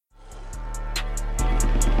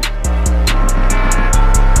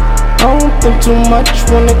I don't think too much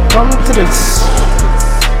when it comes to this.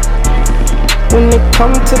 When it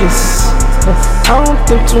comes to this, I don't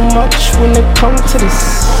think too much when it comes to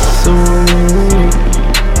this. So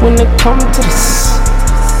when it comes to this,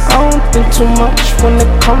 I don't think too much when it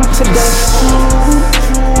comes to this.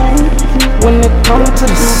 When it comes to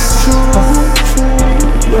this,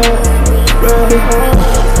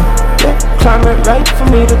 climate right for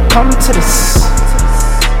me to come to this.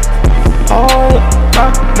 Oh,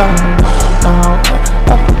 down,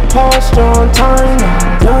 pause on time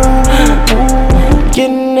now.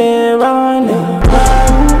 Getting it right now.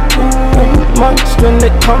 Much when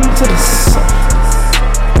it comes to this.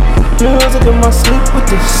 Music in my sleep with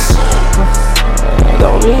this.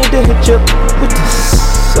 Don't need to hit you with this.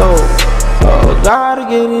 So, gotta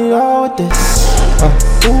get it all with this.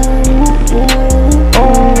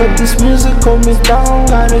 Oh, let this music hold me down.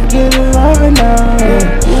 Gotta get it right now.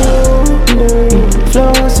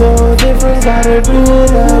 Flow so different, gotta bring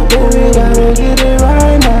it up, baby. Gotta get it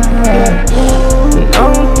right now. And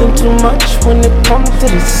I don't think too much when it comes to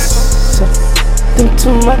this. Think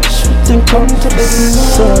too much when it comes to this.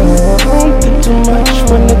 I don't think too much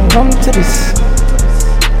when it comes to this.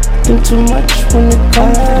 Think too much when it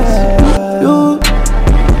comes to this. You,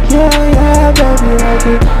 yeah, baby, like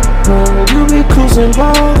it. You be cruising,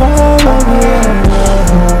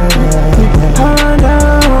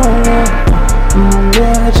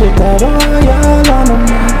 yeah, check that all y'all on the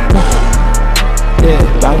map. Yeah,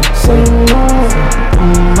 bouncing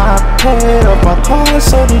my head up my car,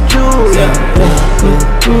 so did you.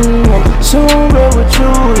 I'm so real with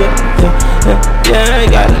you. Yeah,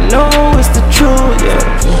 gotta know it's the truth.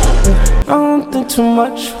 I don't think too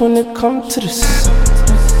much when it comes to this.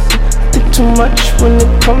 Think too much when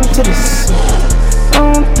it comes to this. I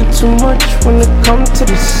don't think too much when it comes to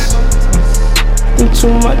this. Think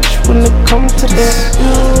too much when it comes to this.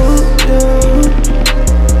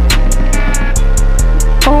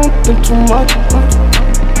 I don't think too much.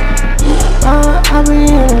 I be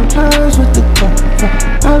in them cars with the car.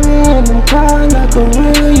 I be in them cars like a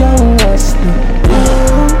real young hustler.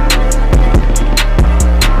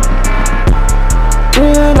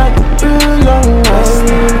 Real like a real young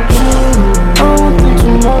hustler. I don't think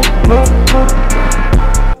too much.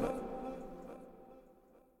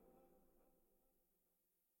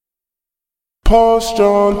 Posture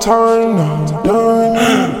on time now, done.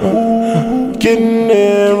 Getting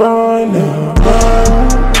it right now.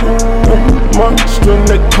 Much when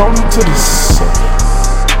they come to this.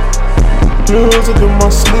 Music in my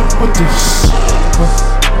sleep with this.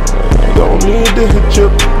 Don't need to hit you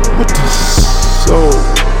with this. So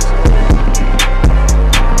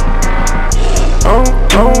I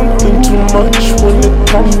don't think too much when it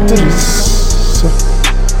comes to this.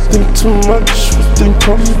 Think too much when it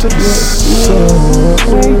comes to this.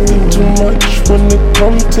 Don't think too much when it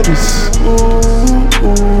comes to this.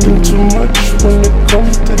 Think too much when it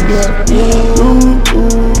comes to this.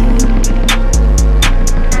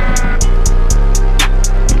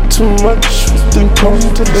 Too much when it comes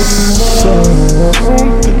to this.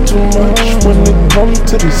 Don't think too much when it comes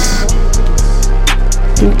to this.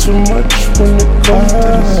 Think too much when it